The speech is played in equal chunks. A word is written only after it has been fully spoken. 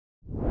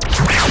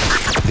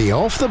The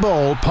Off the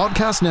Ball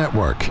Podcast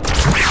Network.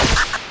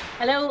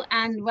 Hello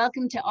and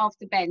welcome to Off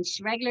the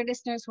Bench. Regular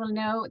listeners will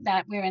know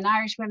that we're an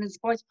Irish women's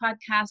sports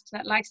podcast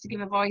that likes to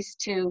give a voice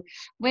to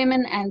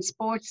women and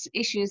sports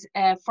issues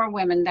for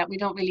women that we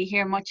don't really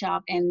hear much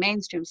of in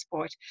mainstream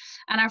sport.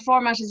 And our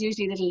format is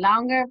usually a little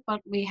longer, but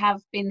we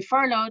have been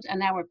furloughed and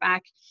now we're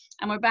back.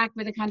 And we're back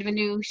with a kind of a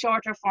new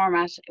shorter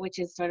format, which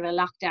is sort of a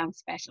lockdown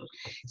special.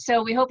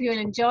 So we hope you'll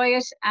enjoy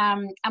it.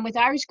 And with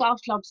Irish golf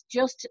clubs,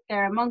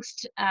 they're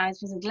amongst, I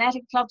suppose,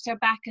 athletic clubs are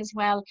back as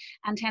well,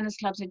 and tennis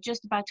clubs are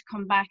just about to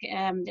come back.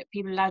 That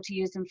people are allowed to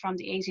use them from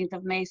the 18th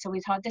of May. So we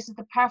thought this is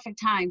the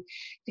perfect time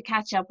to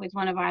catch up with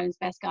one of Ireland's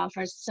best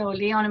golfers. So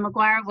Leona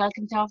Maguire,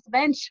 welcome to Off the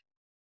Bench.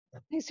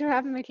 Thanks for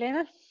having me,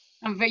 Leona.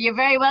 You're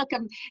very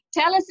welcome.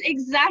 Tell us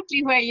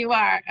exactly where you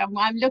are.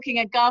 I'm looking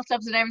at golf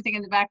clubs and everything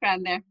in the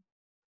background there.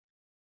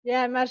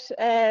 Yeah, I'm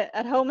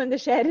at home in the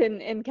shed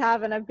in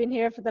Cavan. I've been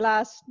here for the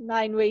last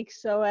 9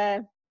 weeks. So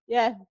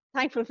yeah,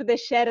 thankful for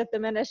this shed at the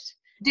minute.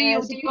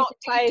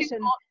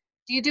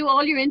 Do you do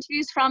all your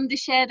interviews from the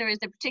shed, or is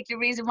there a particular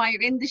reason why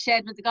you're in the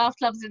shed with the golf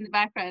clubs in the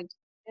background?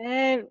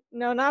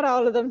 No, not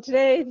all of them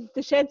today.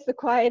 The shed's the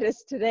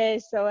quietest today,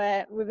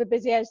 so we've a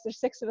busy house. There's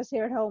 6 of us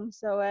here at home,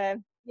 so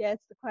yeah,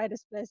 it's the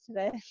quietest place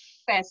today.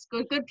 Best,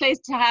 good place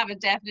to have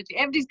it, definitely.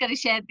 Everybody's got a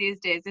shed these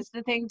days. It's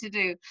the thing to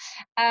do.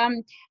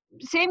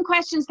 Same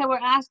questions that we're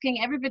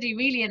asking everybody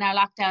really in our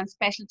lockdown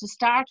special to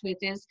start with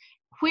is,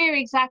 where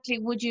exactly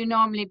would you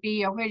normally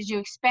be, or where did you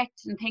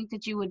expect and think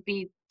that you would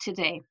be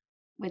today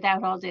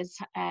without all this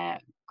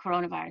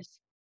coronavirus?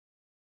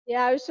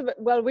 Yeah,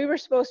 we were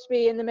supposed to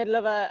be in the middle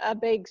of a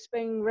big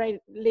spring right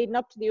leading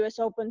up to the US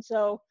Open,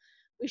 so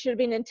we should have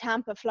been in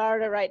Tampa,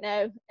 Florida right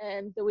now,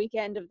 and the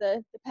weekend of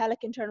the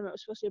Pelican tournament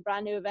was supposed to be a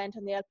brand new event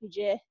on the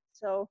LPGA.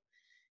 So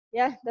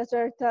yeah, that's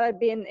where I thought I'd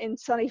be in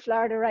sunny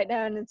Florida right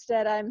now, and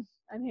instead I'm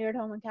here at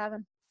home in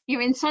Cavan.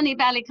 You're in sunny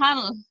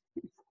Ballyconnell.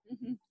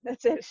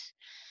 That's it.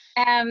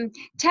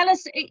 Tell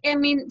us, I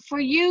mean, for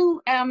you,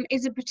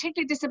 is it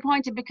particularly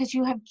disappointed because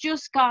you have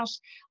just got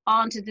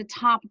onto the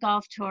top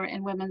golf tour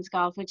in women's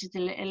golf, which is the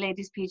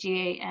ladies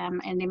PGA,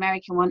 and the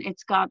American one.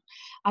 It's got,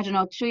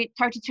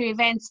 33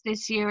 events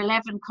this year,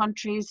 11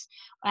 countries,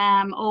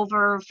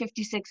 over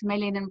 56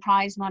 million in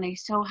prize money.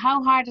 So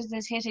how hard is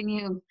this hitting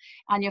you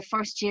on your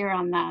first year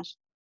on that?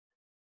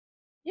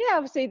 Yeah,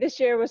 obviously this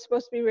year was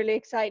supposed to be really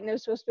exciting. It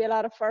was supposed to be a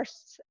lot of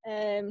firsts.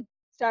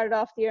 Started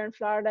off the year in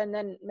Florida and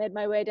then made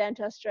my way down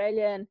to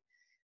Australia and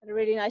had a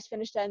really nice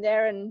finish down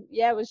there. And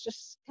yeah, was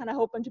just kind of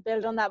hoping to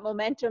build on that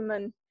momentum.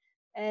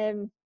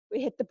 And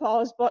we hit the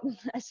pause button,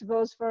 I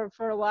suppose, for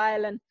a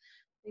while. And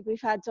I think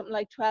we've had something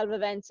like 12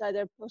 events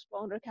either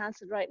postponed or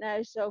cancelled right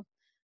now. So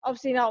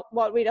obviously not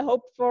what we'd have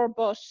hoped for,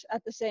 but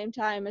at the same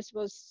time, I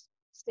suppose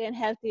staying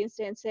healthy and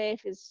staying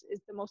safe is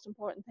the most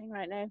important thing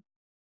right now.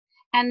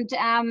 And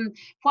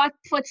what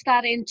puts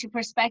that into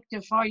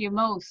perspective for you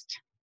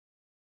most?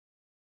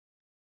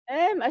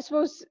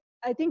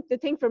 I think the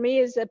thing for me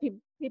is that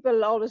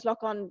people always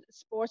look on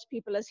sports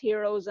people as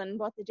heroes and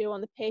what they do on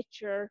the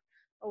pitch or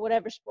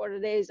whatever sport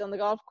it is, on the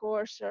golf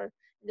course or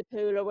in the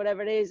pool or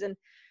whatever it is. And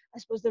I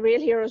suppose the real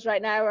heroes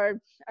right now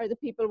are the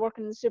people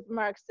working in the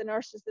supermarkets, the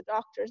nurses, the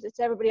doctors. It's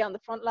everybody on the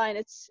front line.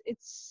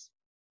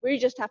 We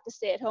just have to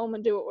stay at home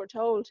and do what we're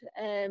told.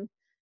 And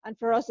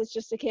for us, it's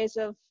just a case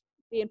of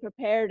being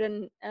prepared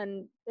and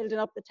building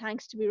up the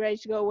tanks to be ready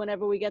to go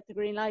whenever we get the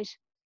green light.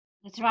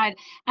 That's right.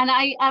 And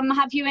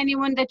have you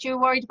anyone that you're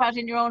worried about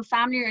in your own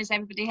family, or is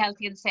everybody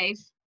healthy and safe?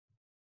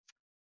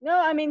 No,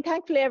 I mean,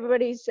 thankfully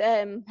everybody's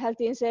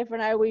healthy and safe for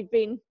now. We've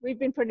been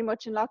pretty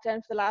much in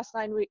lockdown for the last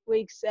 9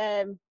 weeks.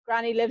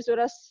 Granny lives with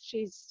us.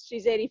 She's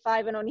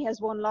 85 and only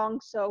has one lung,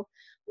 so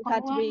we've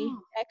had to be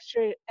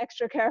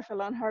extra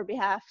careful on her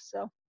behalf.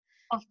 So.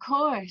 Of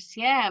course,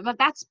 yeah. But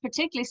that's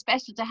particularly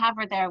special to have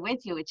her there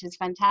with you, which is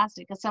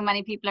fantastic, because so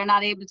many people are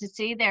not able to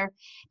see their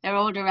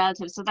older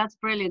relatives. So that's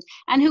brilliant.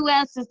 And who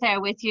else is there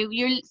with you?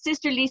 Your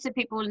sister Lisa,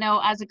 people will know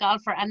as a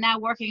golfer and now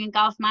working in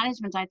golf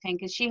management, I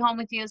think. Is she home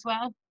with you as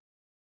well?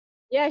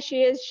 Yeah,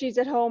 she is. She's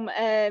at home.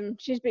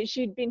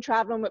 She'd been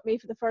traveling with me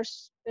for the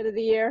first bit of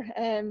the year.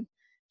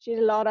 She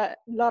had a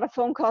lot of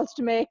phone calls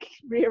to make,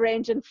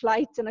 rearranging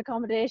flights and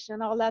accommodation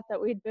and all that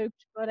we'd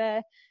booked.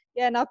 But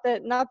yeah, not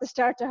the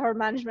start to her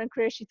management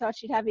career she thought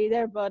she'd have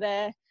either, but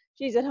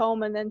she's at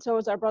home, and then so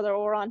is our brother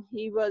Oran.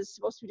 He was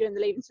supposed to be doing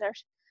the leaving cert.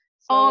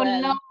 So,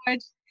 Lord,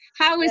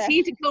 how was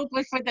he to cope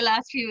with for the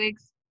last few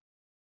weeks?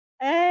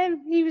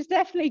 He was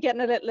definitely getting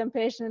a little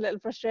impatient, a little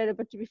frustrated,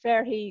 but to be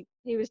fair, he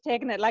was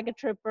taking it like a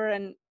trooper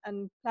and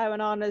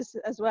ploughing on as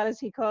well as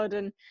he could.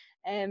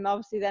 And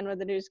obviously then when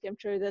the news came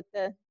through that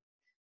there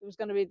was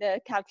going to be the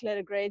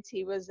calculated grades,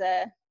 he was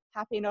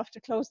happy enough to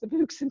close the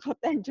books and put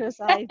them to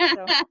aside.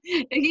 So.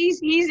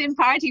 He's in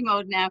party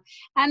mode now.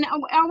 And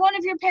are one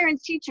of your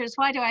parents teachers?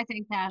 Why do I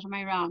think that? Am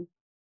I wrong?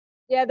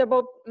 Yeah, they're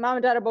both, mom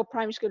and dad are both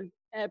primary school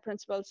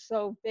principals,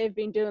 so they've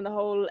been doing the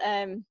whole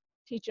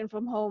teaching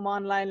from home,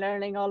 online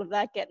learning, all of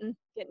that, getting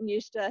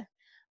used to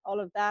all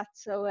of that.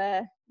 So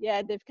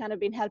yeah, they've kind of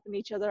been helping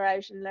each other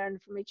out and learning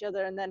from each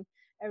other, and then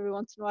every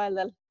once in a while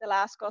they'll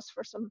ask us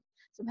for some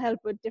some help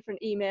with different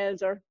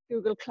emails or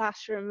Google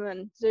Classroom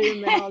and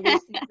Zoom and all these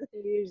things that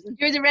they're using.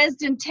 You're the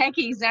resident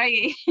techies, are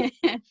you?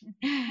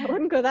 I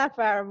wouldn't go that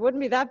far.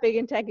 Wouldn't be that big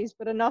in techies,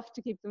 but enough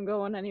to keep them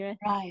going anyway.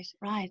 Right,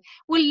 right.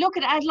 Well, look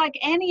at it, like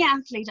any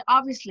athlete.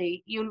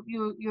 Obviously,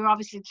 you're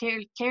obviously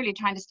clearly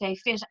trying to stay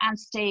fit and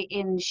stay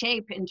in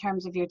shape in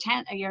terms of your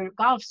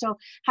golf. So,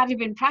 have you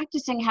been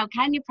practicing? How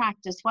can you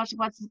practice? What's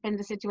been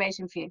the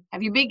situation for you?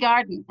 Have you a big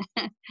garden?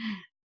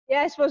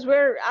 Yeah, I suppose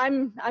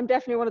I'm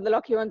definitely one of the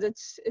lucky ones.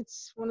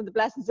 It's one of the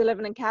blessings of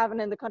living in Cavan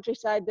in the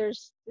countryside.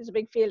 There's a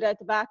big field out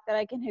the back that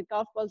I can hit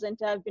golf balls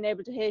into. I've been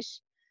able to hit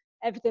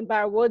everything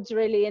bar woods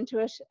really into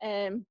it,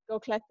 go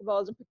collect the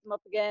balls and pick them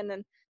up again.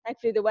 And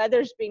thankfully the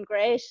weather's been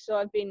great, so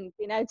I've been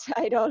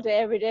outside all day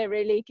every day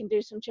really. Can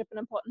do some chipping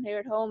and putting here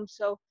at home.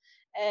 So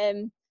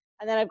and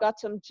then I've got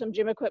some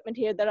gym equipment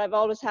here that I've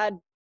always had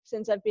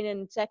since I've been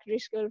in secondary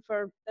school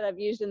that I've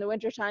used in the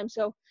winter time.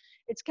 So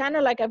it's kind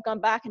of like I've gone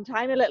back in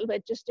time a little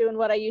bit, just doing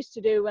what I used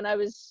to do when I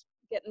was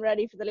getting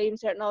ready for the leaving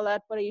cert and all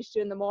that, what I used to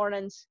do in the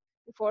mornings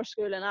before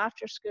school and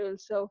after school.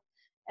 So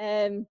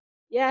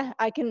yeah,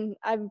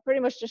 I'm pretty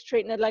much just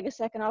treating it like a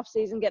second off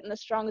season, getting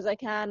as strong as I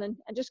can and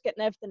just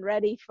getting everything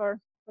ready for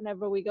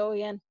whenever we go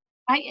again.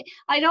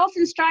 It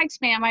often strikes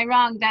me, am I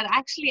wrong, that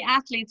actually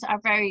athletes are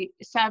very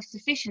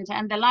self-sufficient,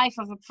 and the life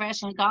of a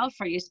professional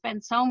golfer, you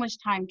spend so much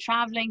time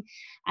traveling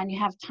and you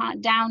have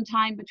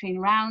downtime between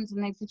rounds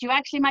and things, that you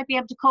actually might be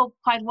able to cope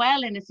quite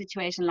well in a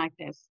situation like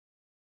this.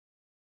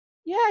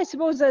 Yeah, I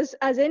suppose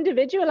as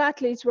individual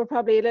athletes, we're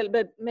probably a little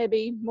bit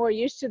maybe more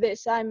used to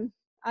this. I'm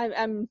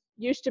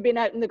used to being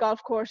out in the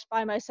golf course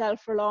by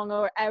myself for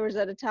long hours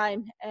at a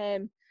time,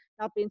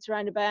 not being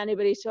surrounded by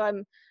anybody. So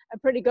I'm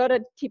pretty good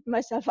at keeping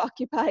myself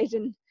occupied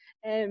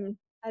and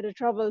out of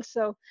trouble.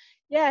 So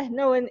yeah,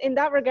 no, in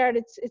that regard,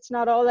 it's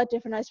not all that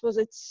different. I suppose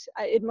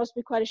it must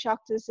be quite a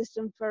shock to the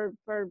system for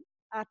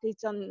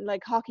athletes on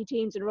like hockey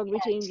teams and rugby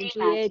teams and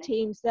GAA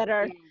teams that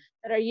are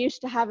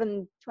used to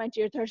having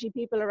 20 or 30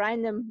 people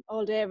around them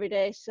all day every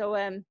day. So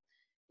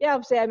yeah,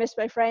 obviously I miss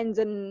my friends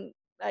and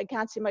I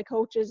can't see my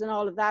coaches and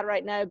all of that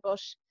right now,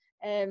 but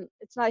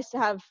it's nice to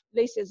have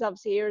Lisa's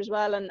obviously here as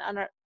well and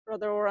our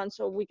brother Oran,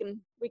 so we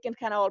can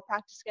kind of all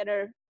practice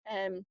together.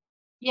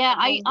 Yeah,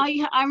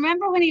 I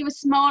remember when he was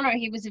smaller,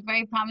 he was a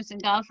very promising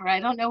golfer. I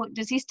don't know,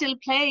 does he still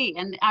play?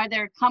 And are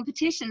there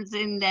competitions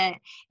in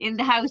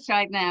the house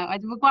right now? Are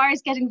the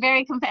Maguires getting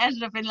very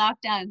competitive in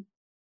lockdown?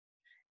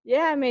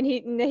 Yeah, I mean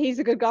he's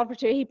a good golfer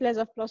too. He plays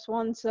off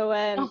 +1, so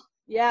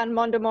yeah, and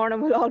Monday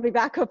morning we'll all be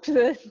back up to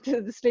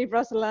the sleep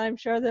rustle, and I'm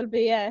sure there'll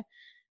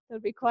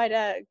be quite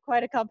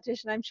a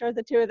competition. I'm sure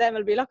the two of them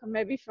will be looking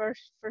maybe for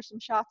some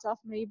shots off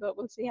me, but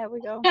we'll see how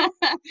we go.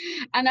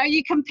 And are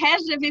you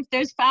competitive if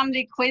there's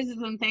family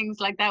quizzes and things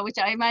like that, which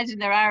I imagine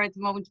there are at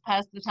the moment to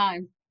pass the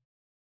time?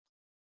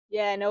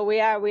 Yeah, no, we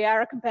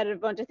are a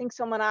competitive bunch. I think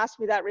someone asked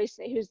me that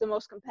recently, who's the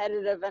most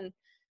competitive, and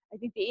I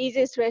think the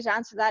easiest way to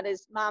answer that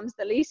is Mom's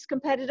the least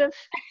competitive,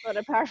 but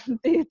apart from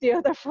the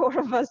other four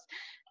of us,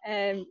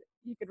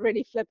 you could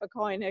really flip a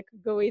coin. It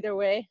could go either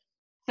way.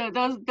 So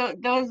those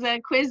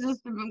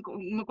quizzes, the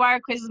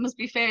Maguire quizzes, must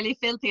be fairly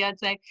filthy, I'd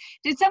say.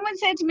 Did someone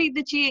say to me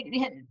that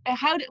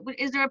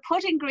is there a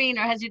putting green,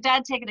 or has your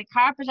dad taken a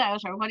carpet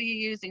out, or what are you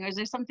using, or is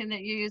there something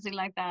that you're using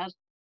like that?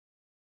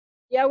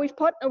 Yeah, we've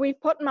put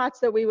mats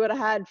that we would have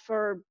had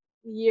for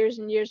years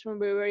and years when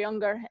we were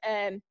younger,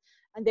 and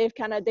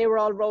they were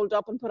all rolled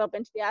up and put up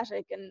into the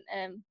attic,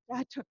 and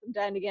Dad took them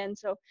down again.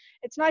 So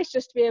it's nice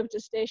just to be able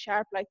to stay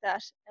sharp like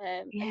that.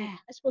 Yeah. And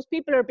I suppose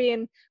people are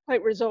being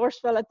quite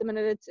resourceful at the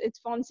minute. It's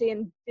fun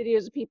seeing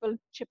videos of people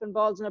chipping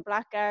balls in a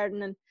black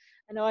garden, and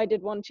I know I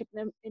did one chipping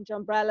them into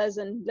umbrellas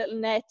and little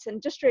nets, and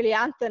just really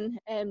anything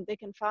they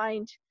can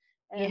find,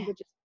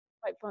 which is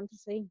quite fun to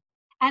see.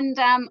 And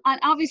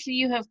obviously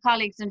you have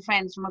colleagues and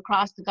friends from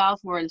across the golf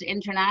world,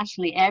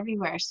 internationally,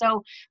 everywhere.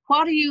 So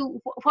what are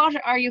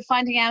you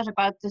finding out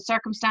about the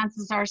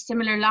circumstances or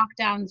similar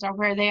lockdowns, or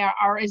where they are,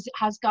 or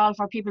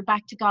are people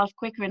back to golf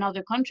quicker in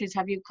other countries?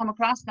 Have you come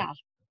across that?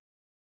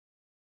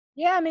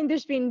 Yeah, I mean,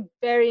 there's been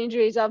varying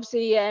injuries.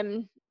 Obviously, I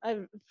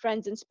have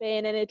friends in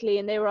Spain and Italy,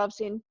 and they were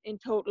obviously in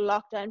total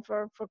lockdown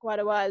for quite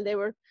a while. They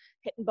were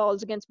hitting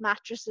balls against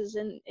mattresses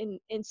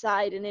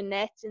inside and in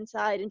nets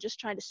inside, and just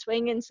trying to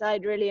swing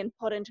inside really and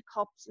put into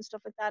cups and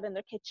stuff like that in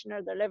their kitchen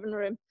or their living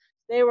room.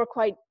 They were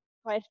quite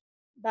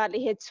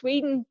badly hit.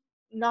 Sweden,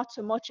 not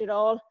so much at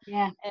all.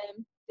 Yeah.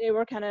 They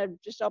were kind of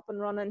just up and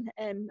running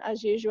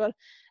as usual.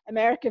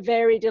 America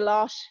varied a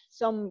lot.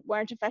 Some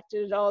weren't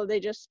affected at all. They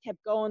just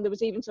kept going. There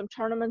was even some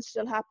tournaments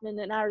still happening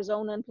in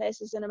Arizona and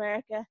places in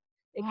America.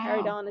 They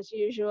carried on as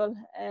usual.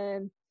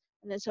 And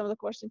then some of the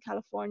course in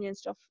California and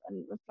stuff,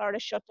 and Florida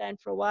shut down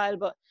for a while,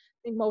 but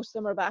I think most of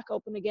them are back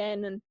open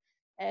again.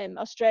 And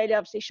Australia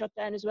obviously shut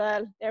down as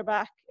well. They're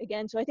back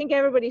again. So I think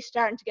everybody's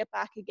starting to get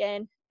back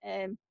again.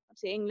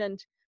 Obviously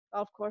England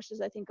golf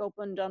courses I think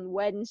opened on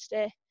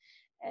Wednesday.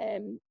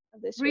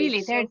 Of this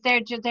really, week.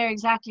 they're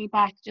exactly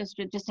back, just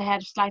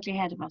slightly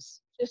ahead of us.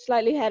 just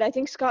slightly ahead. I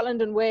think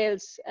Scotland and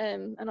Wales,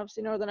 and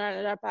obviously Northern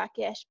Ireland are back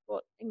yet,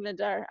 but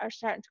England are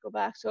starting to go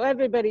back. So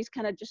everybody's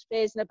kind of just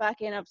phasing it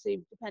back in,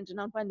 obviously depending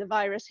on when the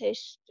virus hit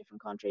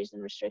different countries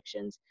and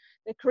restrictions.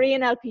 The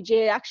Korean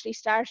LPGA actually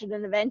started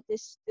an event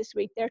this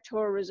week. Their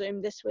tour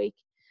resumed this week.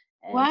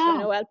 So I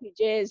know Wow.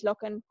 LPGA is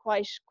looking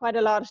quite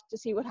a lot to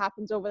see what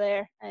happens over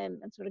there, and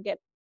sort of get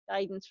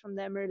guidance from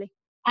them really.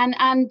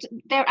 And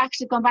they're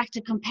actually going back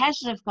to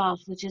competitive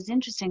golf, which is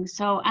interesting.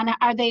 So, and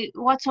are they,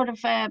 what sort of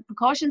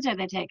precautions are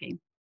they taking?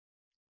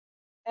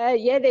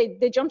 Yeah,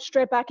 they jumped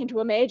straight back into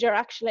a major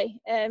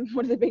actually,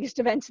 one of the biggest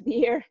events of the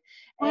year.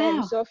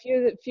 Wow. So a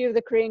few of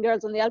the Korean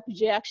girls on the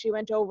LPGA actually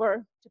went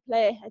over to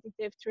play. I think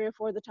they have 3 or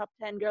 4 of the top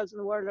 10 girls in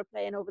the world are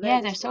playing over there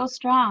Yeah, they're this so week.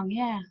 strong.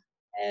 Yeah.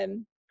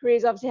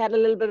 Korea's obviously had a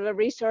little bit of a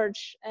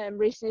resurge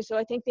recently, so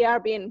I think they are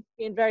being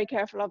very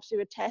careful, obviously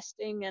with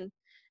testing and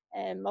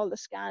all the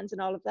scans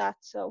and all of that.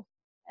 So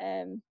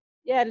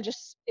yeah,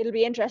 it'll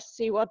be interesting to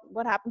see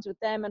what happens with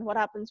them and what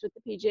happens with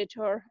the PGA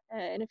Tour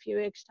in a few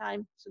weeks'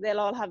 time. So they'll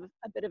all have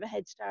a bit of a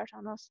head start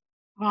on us.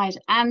 Right.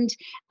 And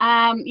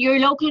your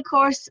local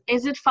course,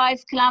 is it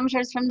 5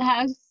 kilometers from the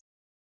house?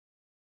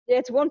 Yeah,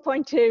 it's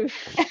 1.2.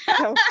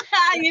 So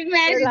You've we're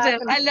measured it.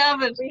 laughing. I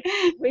love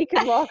it. We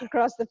could walk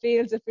across the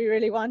fields if we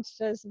really wanted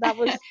to. So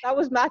that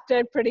was mapped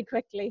out pretty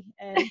quickly.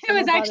 It So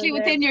was no bother actually there.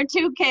 within your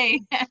 2K.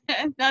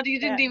 Not you Yeah.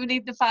 didn't even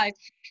need the 5.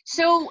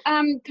 So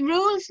the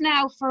rules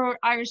now for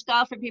Irish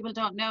golf, for people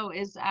don't know,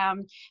 is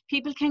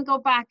people can go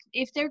back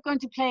if they're going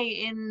to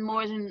play in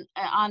more than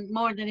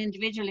more than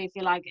individually, if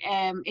you like.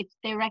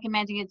 They're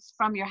recommending it's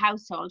from your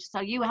household. So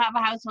you have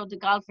a household of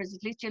golfers.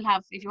 At least you'll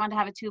have, if you want to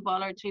have a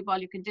 2-ball or a 3-ball,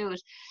 you can do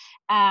it.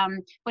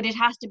 But it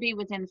has to be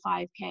within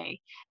 5K,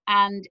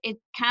 and it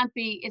can't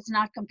be. It's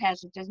not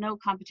competitive. There's no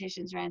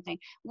competitions or anything.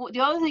 The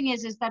other thing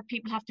is that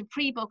people have to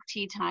pre-book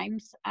tee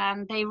times,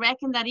 and they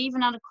reckon that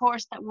even on a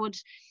course that would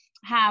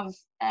have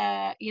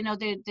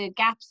the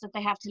gaps that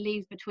they have to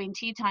leave between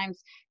tee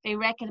times, they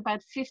reckon about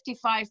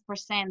 55%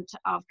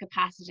 of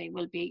capacity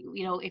will be,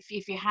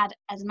 if you had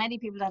as many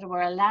people that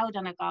were allowed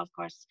on a golf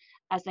course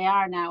as they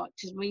are now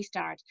to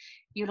restart,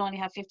 you'd only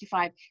have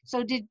 55.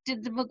 So did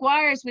the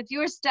Maguires, with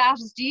your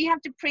status, do you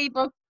have to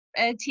pre-book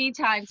tee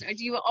times, or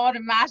do you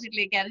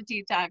automatically get a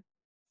tee time?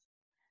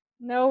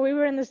 No, we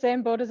were in the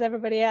same boat as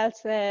everybody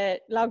else.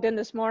 Logged in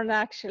this morning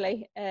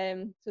actually.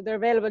 So they're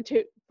available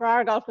for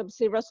our golf club.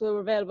 See, Russell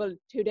were available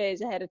 2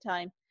 days ahead of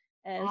time.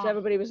 So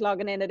everybody was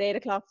logging in at 8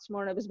 o'clock this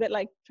morning. It was a bit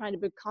like trying to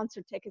book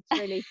concert tickets,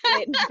 really,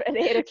 waiting at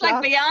 8 It's like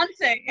o'clock.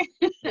 Beyonce.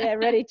 Yeah,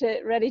 ready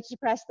to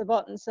press the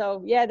button.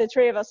 So yeah, the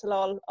 3 of us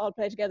will all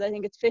play together. I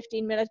think it's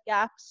 15-minute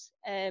gaps,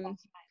 and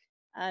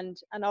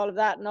all of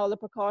that, and all the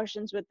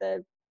precautions with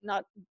the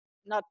not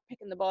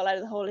picking the ball out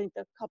of the hole. I think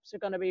the cups are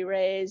going to be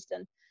raised,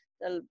 and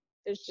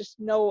there's just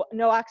no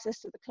access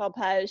to the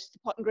clubhouse. The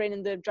putting green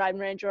and the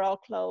driving range are all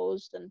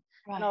closed, and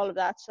all of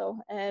that. So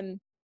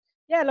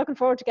yeah, looking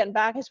forward to getting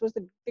back. I suppose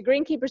the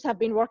greenkeepers have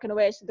been working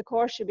away, so the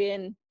course should be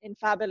in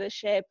fabulous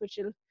shape, which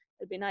it'll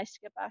be nice to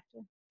get back to.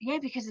 Yeah,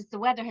 because the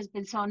weather has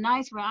been so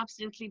nice. We're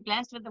absolutely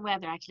blessed with the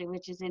weather, actually,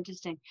 which is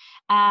interesting.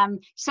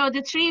 So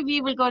the 3 of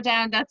you will go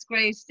down. That's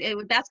great.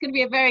 That's going to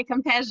be a very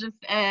competitive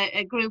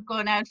group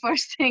going out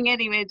first thing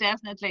anyway,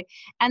 definitely.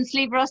 And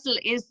Slieve Russell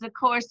is the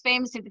course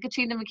famously. The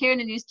Katrina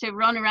McKiernan used to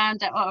run around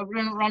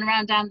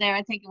down there,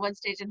 I think, at one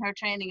stage in her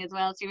training as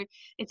well. So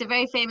it's a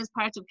very famous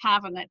part of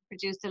Cavan that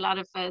produced a lot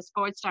of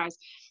sports stars.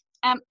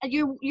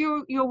 Your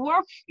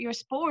work, your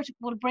sport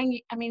will bring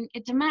you, I mean,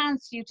 it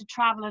demands you to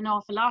travel an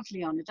awful lot,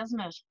 Leona, doesn't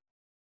it?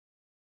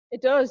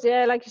 It does,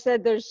 yeah. Like you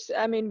said,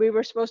 we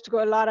were supposed to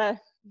go a lot of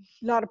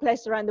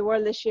places around the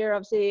world this year,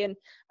 obviously, and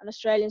an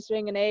Australian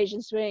swing, an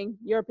Asian swing,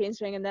 European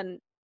swing, and then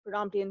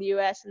predominantly in the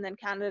US and then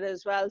Canada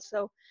as well.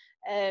 So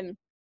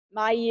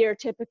my year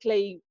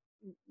typically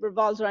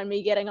revolves around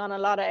me getting on a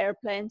lot of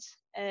airplanes,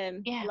 a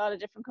lot of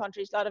different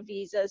countries, a lot of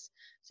visas.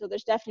 So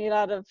there's definitely a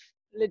lot of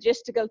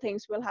logistical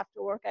things we'll have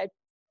to work out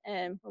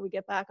when we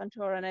get back on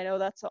tour. And I know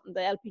that's something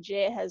the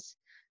LPGA has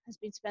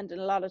been spending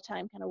a lot of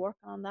time kind of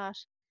working on that.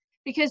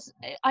 Because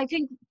I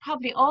think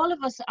probably all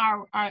of us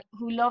are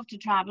who love to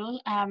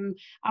travel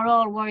are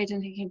all worried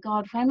and thinking,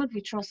 God, when would we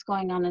trust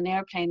going on an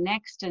airplane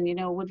next? And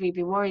would we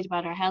be worried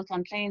about our health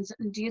on planes?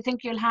 And do you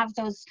think you'll have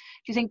those?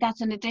 Do you think that's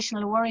an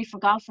additional worry for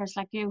golfers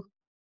like you?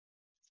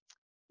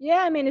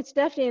 Yeah, I mean, it's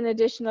definitely an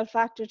additional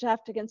factor to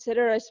have to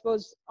consider. I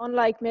suppose,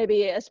 unlike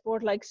maybe a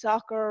sport like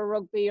soccer or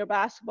rugby or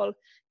basketball,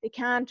 they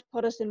can't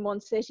put us in one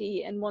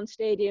city, in one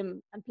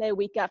stadium, and play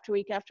week after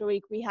week after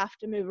week. We have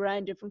to move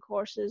around different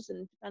courses,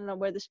 and depending on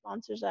where the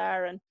sponsors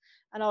are and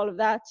all of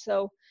that.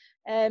 So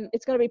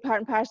it's going to be part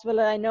and parcel.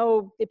 And I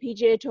know the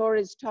PGA Tour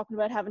is talking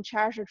about having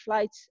chartered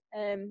flights.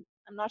 I'm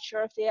not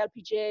sure if the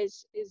LPGA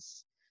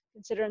is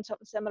considering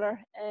something similar.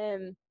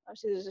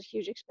 Obviously there's a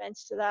huge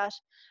expense to that.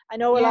 I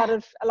know a lot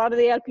of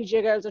the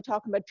LPGA girls are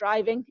talking about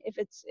driving. If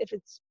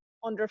it's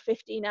under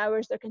 15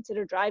 hours, they're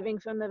considered driving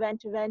from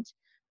event to event.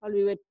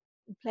 Probably with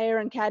player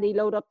and caddy,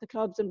 load up the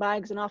clubs and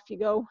bags and off you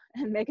go,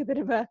 and make a bit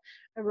of a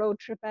road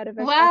trip out of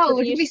it. Wow,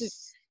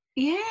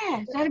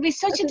 that'd be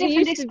such a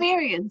different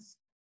experience.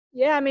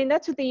 Yeah, I mean,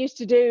 that's what they used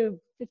to do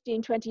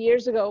 15, 20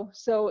 years ago.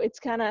 So it's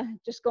kind of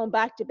just going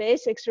back to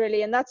basics,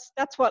 really. And that's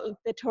what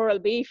the tour will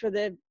be for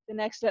the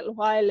next little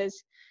while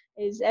is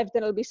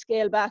everything will be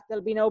scaled back.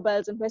 There'll be no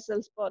bells and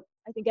whistles, but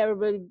I think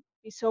everybody will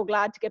be so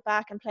glad to get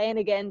back and playing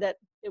again that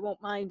they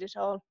won't mind at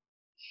all.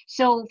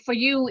 So for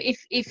you,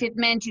 if it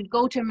meant you'd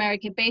go to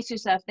America, base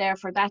yourself there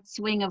for that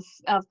swing of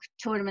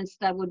tournaments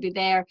that would be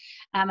there,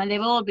 and they've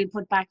all been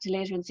put back to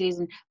later in the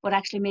season, but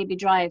actually maybe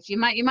drive. You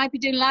might be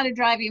doing a lot of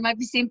driving. You might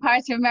be seeing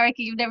parts of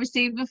America you've never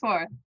seen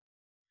before.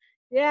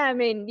 Yeah, I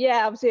mean,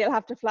 yeah, obviously I'll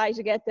have to fly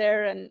to get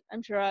there, and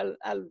I'm sure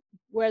I'll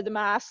wear the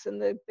masks and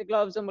the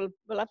gloves, and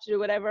we'll have to do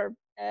whatever.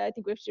 I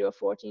think we have to do a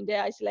 14-day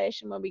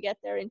isolation when we get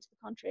there into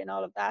the country and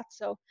all of that.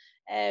 So,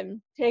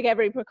 take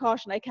every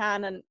precaution I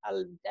can, and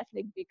I'll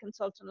definitely be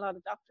consulting a lot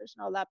of doctors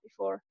and all that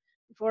before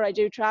I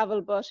do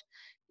travel. But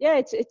yeah,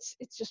 it's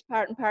just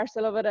part and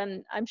parcel of it,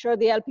 and I'm sure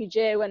the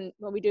LPGA when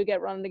we do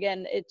get running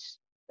again,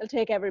 they'll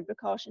take every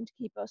precaution to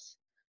keep us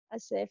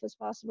as safe as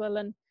possible.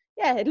 And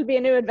yeah, it'll be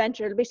a new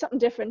adventure. It'll be something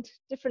different.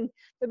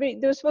 There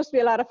was supposed to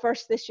be a lot of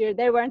firsts this year.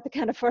 They weren't the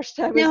kind of first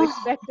I was No,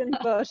 expecting,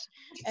 but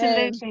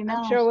absolutely I'm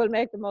not. sure we'll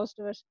make the most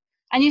of it.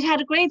 And you'd had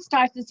a great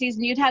start to the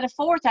season. You'd had a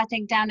fourth, I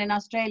think, down in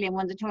Australia and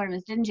won the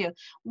tournaments, didn't you?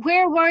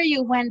 Where were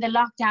you when the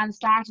lockdown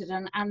started,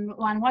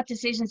 and what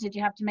decisions did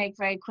you have to make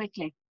very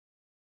quickly?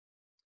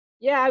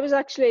 Yeah, I was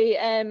actually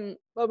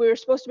well, we were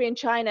supposed to be in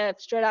China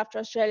straight after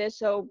Australia,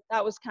 so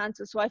that was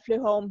cancelled. So I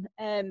flew home,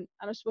 and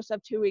I was supposed to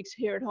have 2 weeks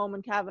here at home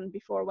in Cavan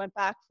before I went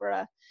back for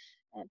I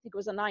think it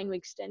was a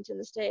 9-week stint in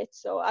the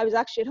States. So I was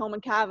actually at home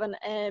in Cavan,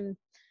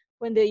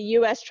 when the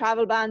US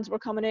travel bans were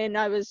coming in.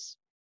 I was,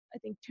 I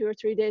think, 2 or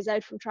 3 days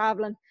out from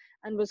traveling,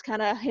 and was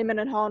kind of hemming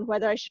and hawing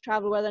whether I should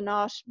travel, whether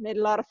not. Made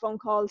a lot of phone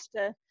calls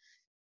to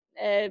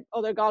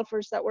other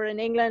golfers that were in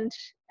England,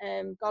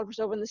 golfers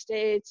over in the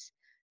States.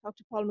 Talked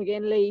to Paul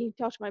McGinley,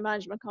 talked to my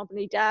management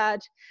company,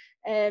 Dad,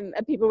 and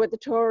people with the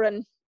tour.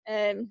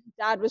 And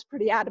Dad was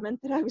pretty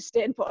adamant that I was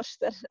staying put,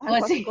 that I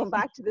Was wasn't he? going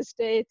back to the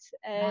States.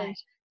 Right.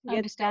 To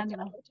get stuck in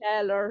a Understandable.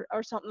 hotel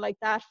or something like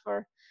that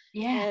for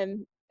Yeah.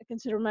 a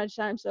considerable amount of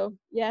time. So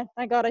yeah,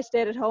 thank God I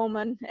stayed at home,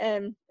 and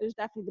it was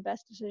definitely the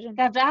best decision.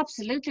 That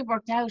absolutely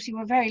worked out. You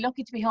were very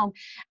lucky to be home.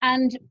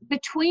 And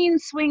between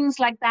swings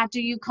like that, do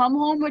you come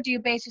home or do you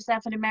base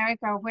yourself in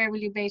America, or where will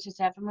you base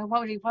yourself? I mean,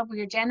 what were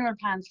your general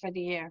plans for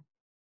the year?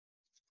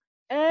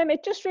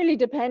 It just really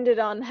depended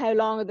on how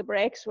long the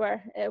breaks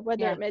were,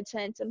 whether Yeah. it made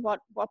sense, and what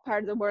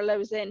part of the world I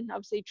was in.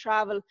 Obviously,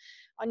 travel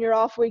on your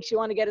off weeks, you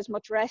want to get as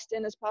much rest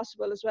in as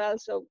possible as well.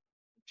 So,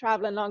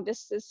 traveling long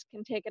distance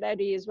can take it out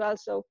of you as well.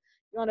 So,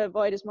 you want to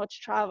avoid as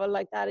much travel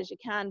like that as you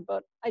can.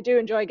 But I do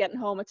enjoy getting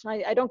home. It's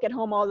nice. I don't get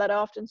home all that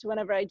often, so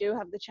whenever I do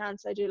have the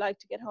chance, I do like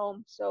to get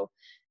home. So,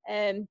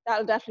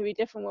 that'll definitely be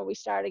different when we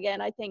start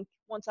again. I think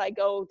once I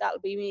go,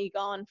 that'll be me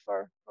gone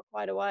for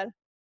quite a while.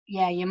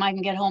 Yeah, you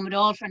mightn't get home at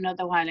all for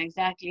another while.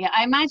 Exactly.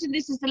 I imagine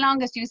this is the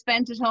longest you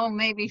spent at home,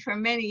 maybe for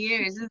many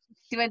years.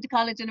 You went to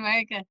college in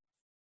America.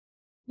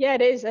 Yeah,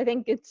 it is. I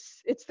think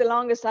it's the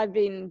longest I've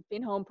been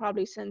home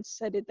probably since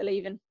I did the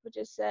leaving, which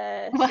is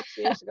Wow, 6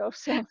 years ago.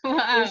 So it was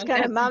wow,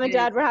 kind of that's mom and amazing.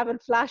 dad were having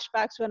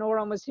flashbacks when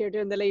Oran was here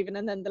doing the leaving,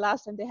 and then the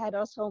last time they had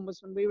us home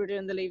was when we were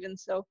doing the leaving.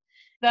 So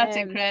That's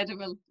um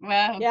incredible.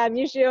 Wow. yeah, I'm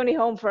usually only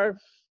home for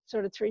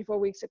sort of 3 4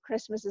 weeks. At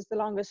Christmas is the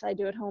longest I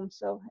do at home.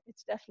 So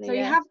it's So definitely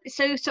you have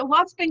so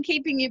what's been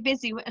keeping you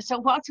busy? So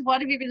what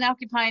have you been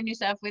occupying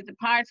yourself with,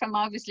 apart from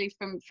obviously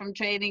from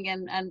training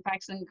and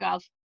practicing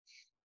golf?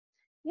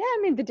 yeah, I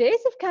mean, the days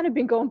have kind of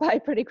been going by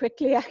pretty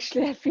quickly,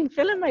 actually. I've been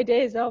filling my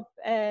days up,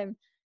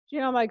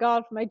 my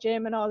golf, my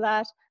gym and all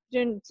that,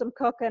 doing some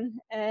cooking,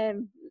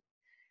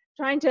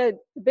 the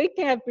big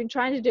thing I've been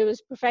trying to do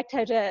is perfect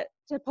how to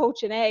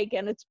poach an egg,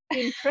 and it's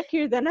been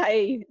trickier than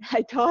I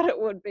thought it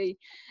would be.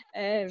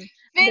 And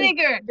there's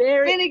Vinegar.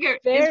 very, Vinegar. Is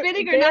very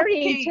vinegar not the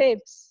varying key?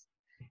 tips.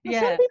 Well,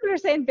 some Yeah. people are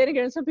saying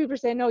vinegar, and some people are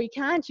saying no, you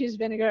can't use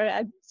vinegar.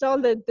 It's all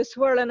the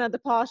swirling of the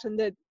pot and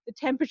the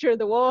temperature of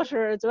the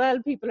water as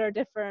well. People are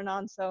differing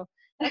on, so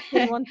that's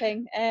been one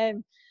thing.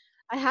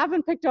 I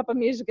haven't picked up a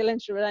musical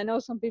instrument. I know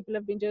some people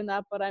have been doing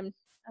that, but I'm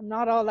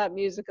not all that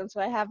musical, so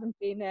I haven't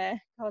been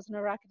causing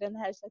a racket in the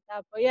house like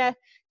that. But yeah,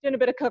 doing a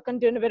bit of cooking,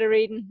 doing a bit of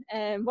reading,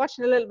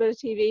 watching a little bit of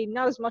TV.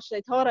 Not as much as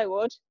I thought I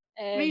would.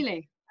 Um,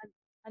 Really?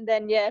 and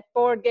then yeah,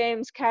 board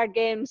games, card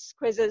games,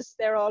 quizzes.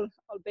 They're all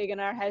big in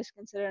our house,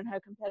 considering how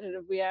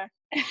competitive we are.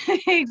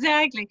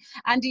 Exactly.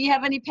 And do you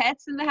have any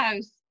pets in the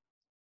house?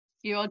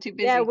 You're all too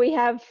Yeah, busy.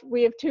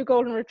 we have two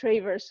golden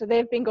retrievers, so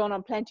they've been going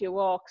on plenty of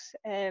walks.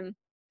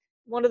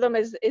 One of them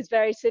is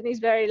Sydney's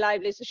very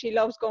lively, so she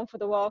loves going for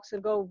the walks.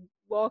 She'll go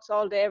walks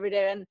all day, every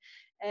day.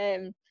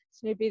 And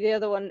Snoopy, the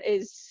other one,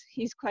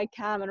 he's quite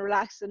calm and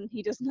relaxed, and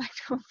he doesn't like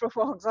to go for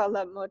walks all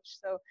that much.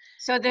 So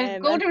So the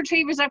and golden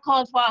retrievers are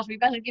called what? We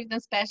better give them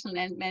special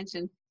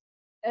mention.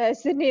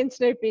 Sydney and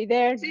Snoopy,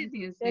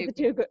 Susie and they're the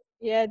Snoopy. two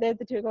they're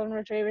the two golden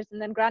retrievers.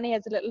 And then Granny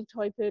has a little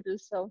toy poodle,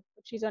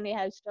 but she's only a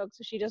house dog,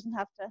 so she doesn't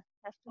have to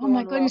Oh go my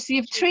on goodness, walks. you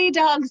have three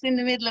dogs in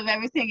the middle of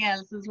everything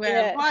else as well.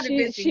 Yeah, What a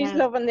busy she's house.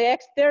 loving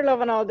they're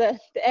loving all the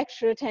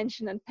extra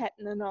attention and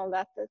petting and all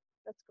that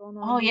that's going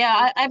on Oh these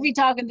yeah, days. every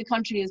dog in the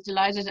country is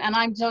delighted, and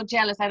I'm so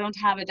jealous I don't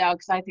have a dog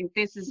because I think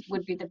this is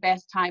would be the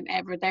best time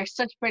ever. They're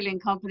such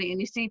brilliant company, and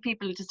you see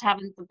people just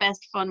having the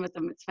best fun with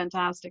them. It's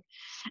fantastic.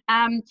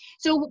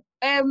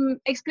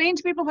 Explain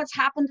to people what's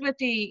happened with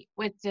the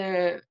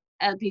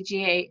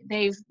LPGA.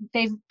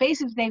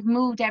 They've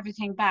moved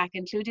everything back,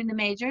 including the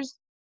majors.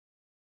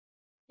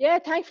 Yeah,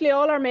 thankfully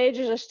all our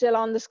majors are still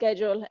on the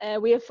schedule.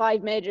 We have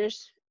 5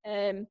 majors,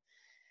 and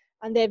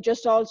they've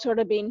just all sort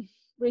of been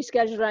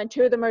rescheduled around.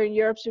 2 of them are in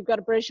Europe, so we've got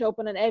a British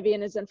Open, and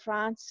Evian is in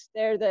France.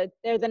 They're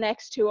the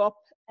next 2 up.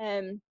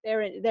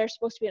 They're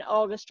supposed to be in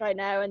August right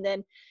now, and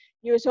then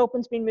US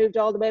Open's been moved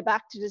all the way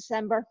back to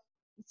December.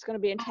 It's going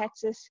to be in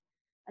Texas,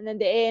 and then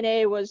the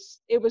ANA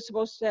was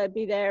supposed to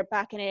be there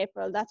back in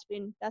April. That's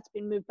been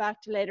moved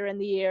back to later in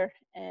the year.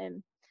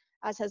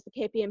 As has the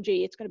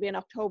KPMG. It's going to be in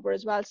October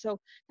as well. So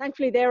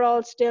thankfully they're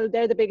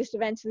the biggest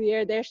events of the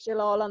year. They're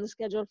still all on the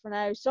schedule for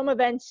now. Some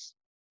events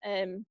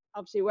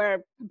obviously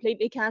were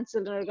completely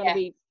cancelled and are going to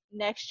be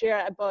next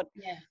year, but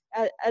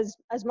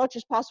as much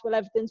as possible,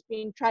 everything's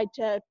been tried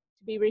to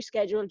be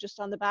rescheduled just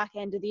on the back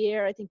end of the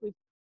year. I think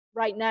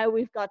right now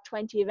we've got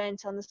 20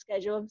 events on the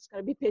schedule. It's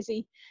going to be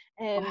busy.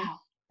 Wow.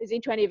 Busy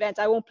 20 events.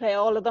 I won't play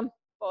all of them,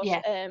 but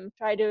Yeah.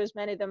 try to do as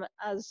many of them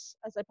as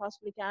I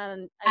possibly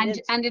can.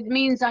 And it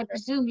means, I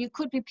presume, you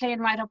could be playing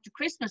right up to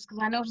Christmas, because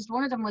I noticed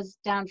one of them was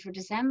down for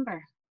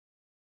December.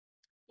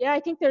 Yeah, I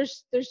think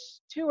there's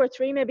 2 or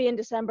 3 maybe in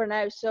December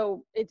now,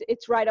 so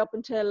it's right up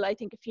until I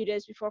think a few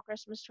days before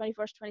Christmas,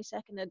 21st,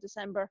 22nd of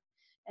December.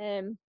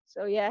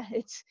 So yeah,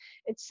 it's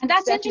And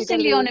that's definitely interesting, going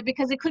to be. Leona,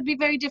 because it could be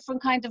very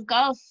different kind of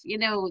golf, you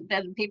know,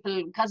 that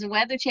people, because of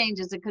weather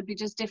changes, it could be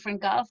just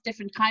different golf,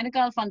 different kind of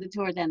golf on the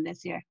tour then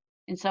this year.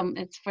 It's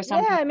for some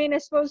Yeah, people. I mean, I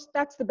suppose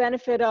that's the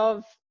benefit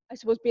of, I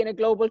suppose, being a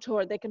global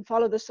tour. They can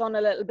follow the sun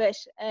a little bit.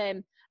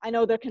 I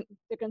know they're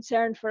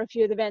concerned for a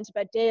few of the events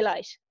about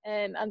daylight,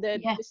 and the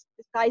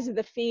size of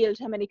the field,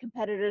 how many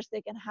competitors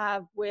they can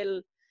have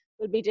will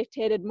be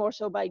dictated more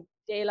so by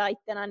daylight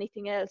than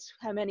anything else.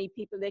 How many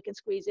people they can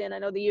squeeze in. I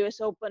know the US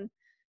Open,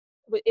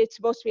 it's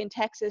supposed to be in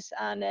Texas,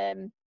 and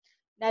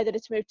now that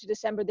it's moved to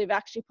December, they've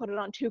actually put it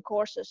on 2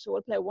 courses. So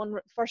we'll play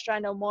first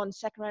round on one,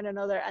 second round on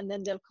another, and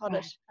then they'll cut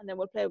it, and then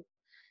we'll play.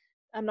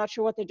 I'm not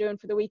sure what they're doing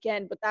for the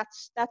weekend, but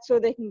that's so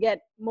they can get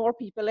more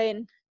people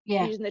in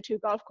using the 2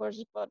 golf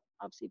courses. But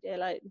obviously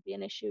daylight would be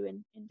an issue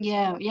in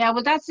December.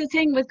 Well, that's the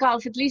thing with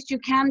golf. At least you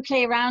can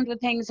play around with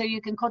things, or you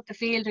can cut the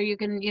field, or you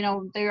can, you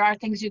know, there are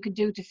things you could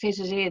do to fit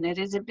it in. It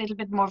is a little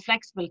bit more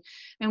flexible.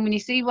 And when you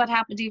see what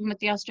happened even with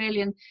the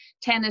Australian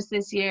tennis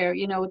this year,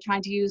 you know,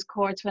 trying to use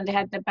courts when they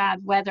had the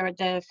bad weather,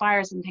 the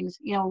fires and things,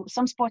 you know,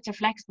 some sports are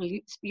flexible.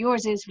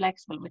 Yours is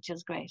flexible, which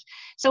is great.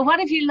 So what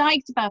have you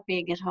liked about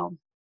being at home?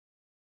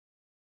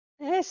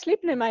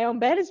 Sleeping in my own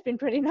bed has been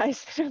pretty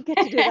nice. I don't get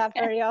to do that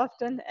very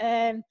often.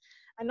 And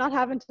not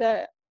having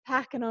to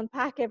pack and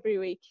unpack every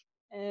week.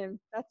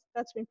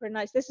 That's been pretty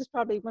nice. This is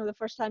probably one of the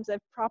first times I've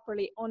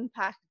properly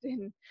unpacked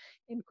in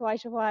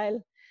quite a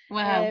while.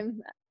 Wow.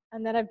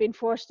 And then I've been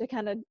forced to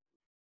kind of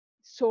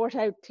sort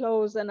out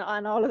clothes and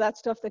all of that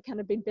stuff that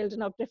kind of been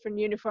building up, different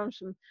uniforms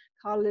from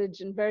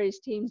college and various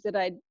teams that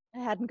I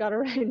hadn't got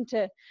around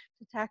to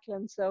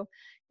tackling. So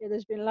yeah,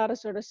 there's been a lot of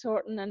sort of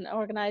sorting and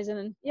organizing,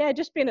 and yeah,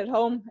 just being at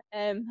home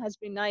has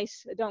been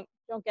nice. I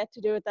don't get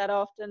to do it that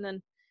often,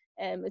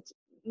 and it's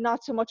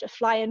not so much a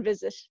fly-in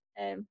visit,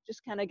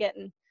 just kind of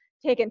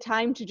taking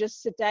time to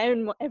just sit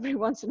down every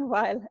once in a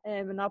while,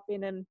 and not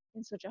being in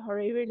such a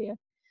hurry, really.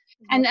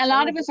 And a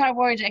lot of us are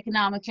worried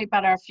economically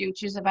about our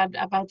futures,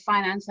 about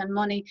finance and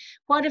money.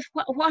 What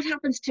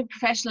happens to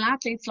professional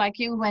athletes like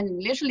you when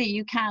literally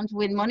you can't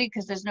win money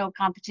because there's no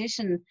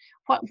competition?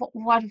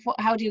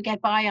 How do you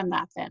get by on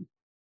that then?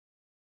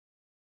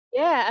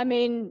 Yeah, I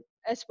mean,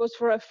 I suppose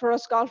for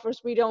us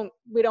golfers, we don't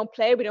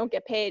play, we don't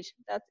get paid.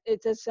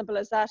 It's as simple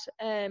as that.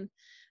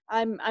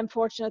 I'm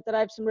fortunate that I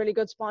have some really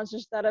good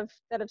sponsors that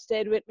have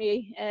stayed with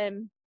me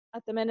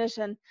at the minute,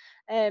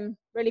 and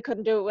really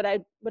couldn't do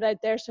it without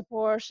their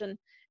support.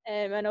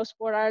 And I know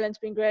Sport Ireland's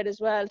been great as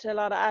well to a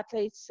lot of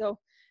athletes. So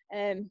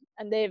and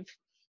they've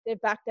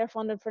backed their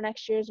funding for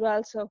next year as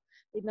well, so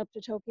leading up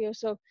to Tokyo.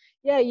 So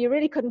yeah, you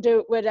really couldn't do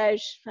it without.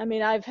 I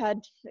mean, I've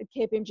had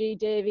KPMG,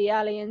 Davy,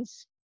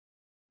 Allianz,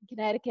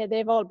 Connecticut.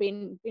 They've all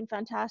been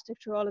fantastic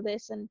through all of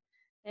this, and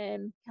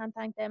can't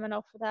thank them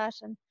enough for that.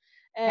 And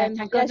Thank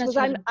yeah, I goodness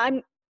suppose for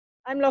them.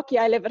 I'm lucky.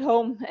 I live at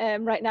home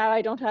right now.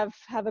 I don't have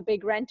a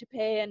big rent to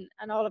pay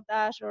and all of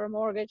that, or a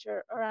mortgage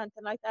or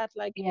anything like that.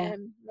 Like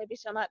maybe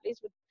some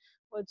athletes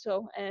would.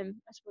 So I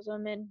suppose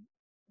I'm in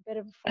a bit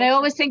of a But I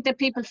always fortunate. think that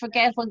people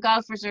forget when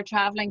golfers are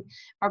traveling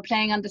or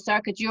playing on the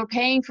circuit, you're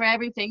paying for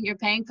everything. You're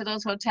paying for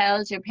those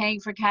hotels, you're paying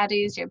for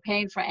caddies, you're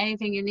paying for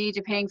anything you need,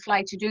 you're paying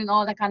flights, you're doing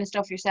all that kind of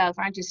stuff yourself,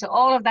 aren't you? So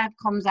all of that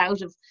comes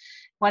out of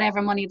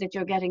whatever money that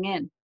you're getting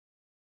in.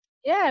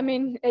 Yeah, I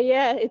mean,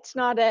 yeah, it's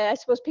not. I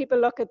suppose people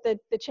look at the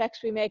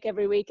checks we make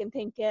every week and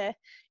think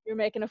you're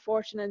making a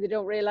fortune, and they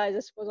don't realize, I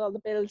suppose, all the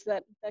bills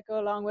that go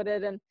along with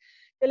it. And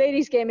the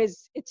ladies' game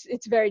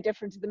it's very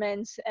different to the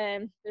men's.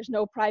 There's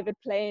no private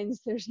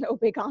planes, there's no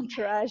big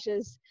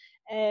entourages,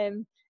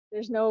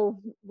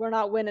 we're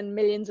not winning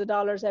millions of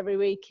dollars every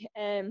week.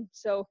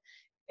 So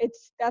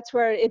that's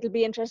where it'll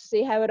be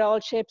interesting to see how it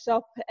all shapes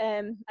up.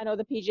 I know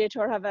the PGA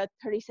Tour have a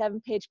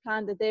 37-page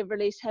plan that they've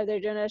released how they're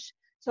doing it.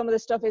 Some of the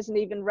stuff isn't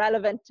even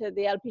relevant to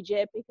the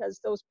LPGA because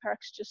those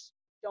perks just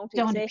don't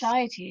exist.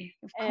 Apply to you,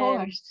 of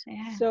course.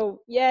 Yeah.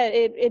 So yeah,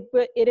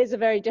 it is a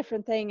very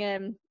different thing,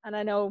 and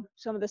I know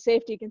some of the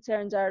safety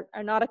concerns are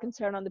not a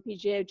concern on the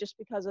PGA just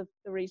because of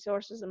the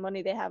resources and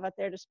money they have at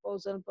their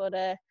disposal. But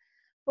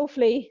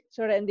hopefully,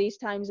 sort of in these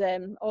times,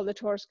 all the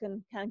tours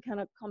can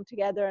kind of come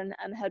together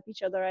and help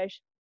each other out.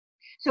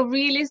 So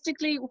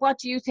realistically, what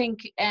do you think?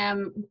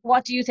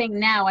 What do you think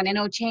now? And I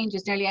know it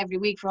changes nearly every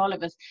week for all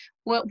of us.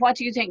 What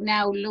do you think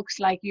now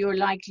looks like your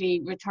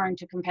likely return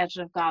to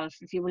competitive golf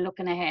if you were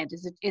looking ahead?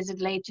 Is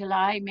it late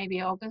July, maybe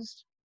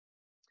August?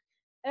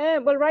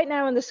 Well, right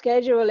now on the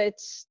schedule,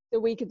 it's the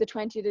week of the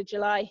 20th of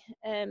July.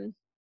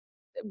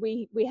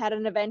 We had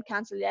an event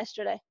cancelled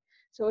yesterday,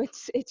 so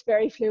it's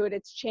very fluid.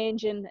 It's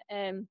changing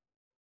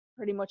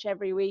pretty much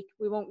every week.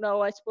 We won't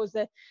know. I suppose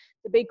the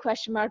big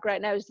question mark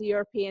right now is the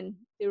European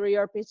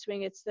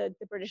swing. It's the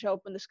British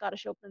Open, the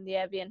Scottish Open, and the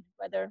Evian,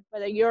 whether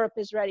Europe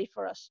is ready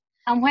for us.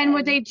 And when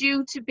were they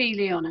due to be,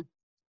 Leona?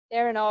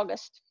 They're in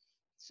August.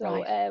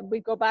 So right. We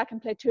go back and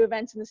play 2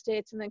 events in the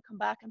States and then come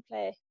back and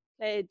play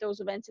those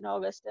events in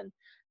August. And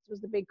I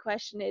suppose the big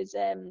question is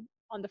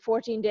on the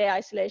 14-day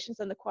isolations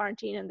and the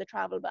quarantine and the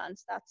travel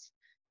bans.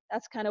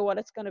 That's kind of what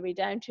it's going to be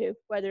down to,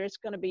 whether it's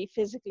going to be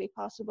physically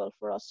possible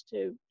for us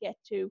to get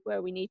to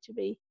where we need to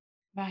be.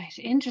 Right,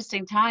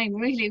 interesting time,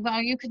 really.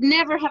 Well, you could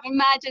never have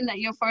imagined that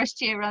your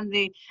first year on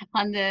the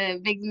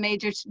big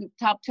major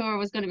top tour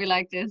was going to be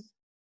like this.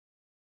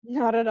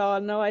 Not at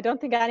all. No, I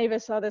don't think any of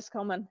us saw this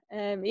coming.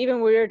 Even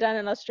when we were down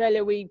in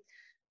Australia,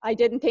 I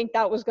didn't think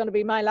that was going to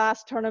be my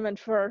last tournament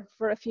for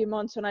a few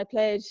months when I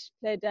played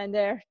down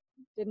there.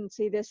 Didn't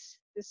see this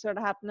sort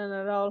of happening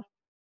at all.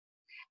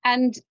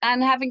 And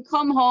having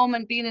come home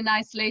and been in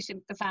isolation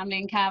with the family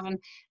in Cavan,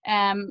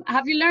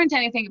 have you learned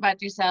anything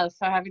about yourself,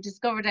 or have you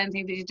discovered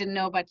anything that you didn't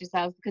know about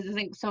yourself? Because I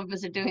think some of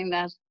us are doing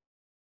that.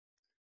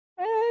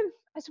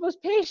 I suppose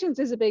patience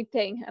is a big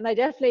thing, and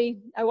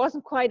I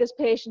wasn't quite as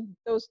patient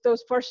those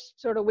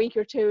first sort of week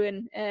or two,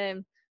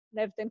 and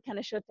everything kind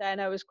of shut down.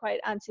 I was quite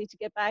antsy to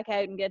get back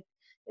out and get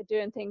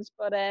doing things.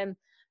 But I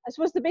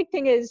suppose the big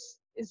thing is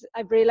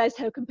I've realized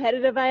how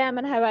competitive I am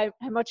and how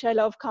much I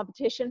love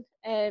competition.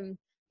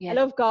 I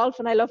love golf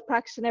and I love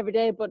practicing every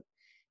day, but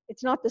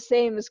it's not the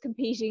same as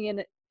competing in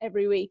it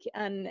every week.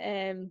 And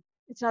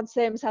it's not the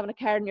same as having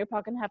a card in your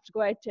pocket and have to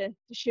go out to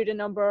shoot a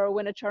number or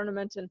win a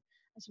tournament. And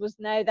I suppose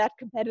now that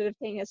competitive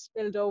thing has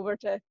spilled over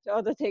to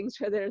other things,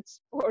 whether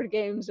it's board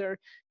games or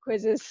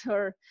quizzes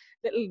or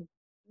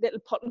little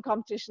putting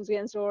competitions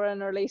against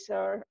Oren or Lisa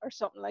or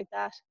something like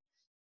that.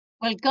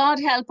 Well, God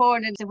help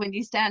Ornan when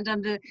you stand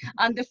on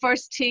the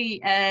first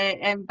tee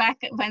and back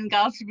when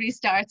golf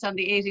restarts on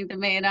the 18th of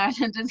May in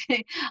Ireland.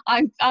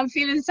 I'm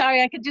feeling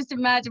sorry. I can just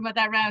imagine what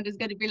that round is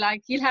going to be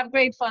like. You'll have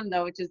great fun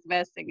though, which is the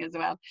best thing as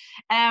well.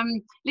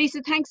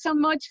 Lisa, thanks so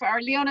much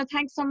Leona,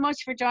 thanks so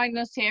much for joining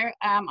us here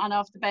on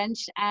Off the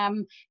Bench.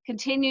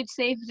 Continued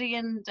safety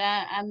and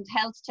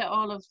health to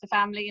all of the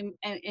family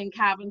in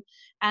Cavan.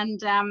 And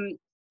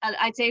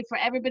I'd say for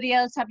everybody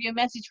else, have you a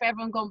message for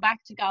everyone going back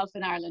to golf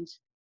in Ireland?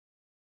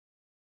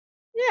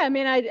 Yeah, I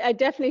mean, I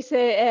definitely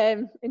say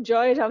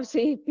enjoy it.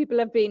 Obviously, people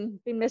have been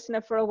missing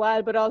it for a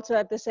while, but also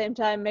at the same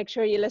time, make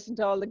sure you listen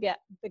to all the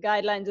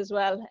guidelines as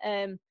well.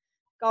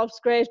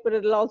 Golf's great, but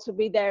it'll also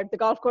be there. The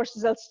golf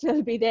courses will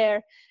still be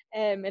there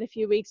in a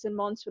few weeks and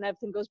months when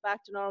everything goes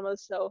back to normal.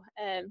 So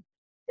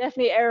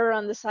definitely err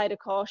on the side of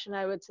caution,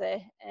 I would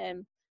say.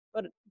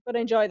 But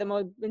enjoy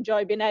them.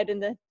 Enjoy being out in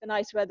the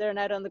nice weather and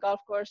out on the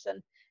golf course.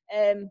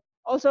 And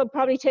also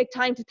probably take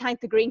time to thank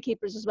the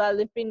greenkeepers as well.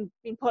 They've been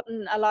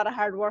putting a lot of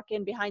hard work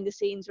in behind the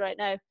scenes right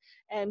now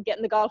and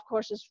getting the golf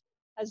courses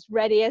as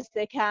ready as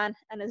they can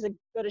and as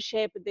good a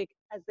shape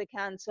as they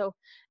can. So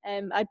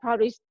I'd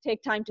probably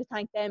take time to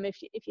thank them if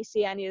you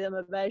see any of them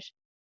about.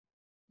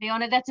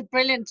 Leona, that's a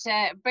brilliant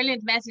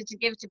message to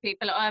give to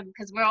people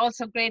because we're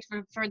also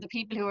grateful for the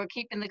people who are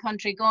keeping the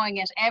country going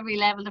at every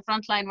level, the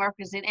frontline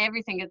workers in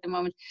everything at the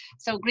moment.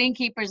 So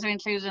greenkeepers are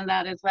included in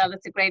that as well.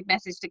 It's a great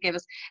message to give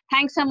us.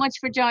 Thanks so much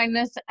for joining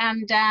us,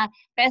 and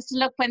best of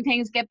luck when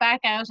things get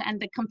back out and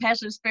the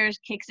competitive spirit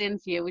kicks in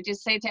for you. We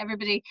just say to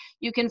everybody,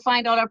 you can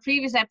find all our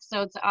previous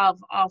episodes of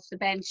Off the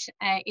Bench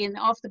in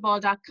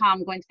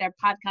offtheball.com, going to their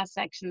podcast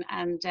section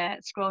and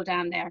scroll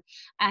down there.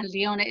 And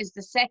Leona is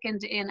the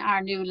second in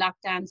our new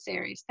lockdown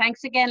series.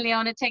 Thanks again,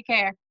 Leona. Take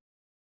care.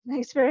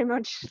 Thanks very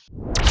much.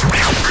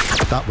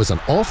 That was an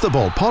Off the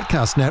Ball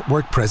Podcast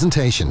Network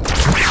presentation.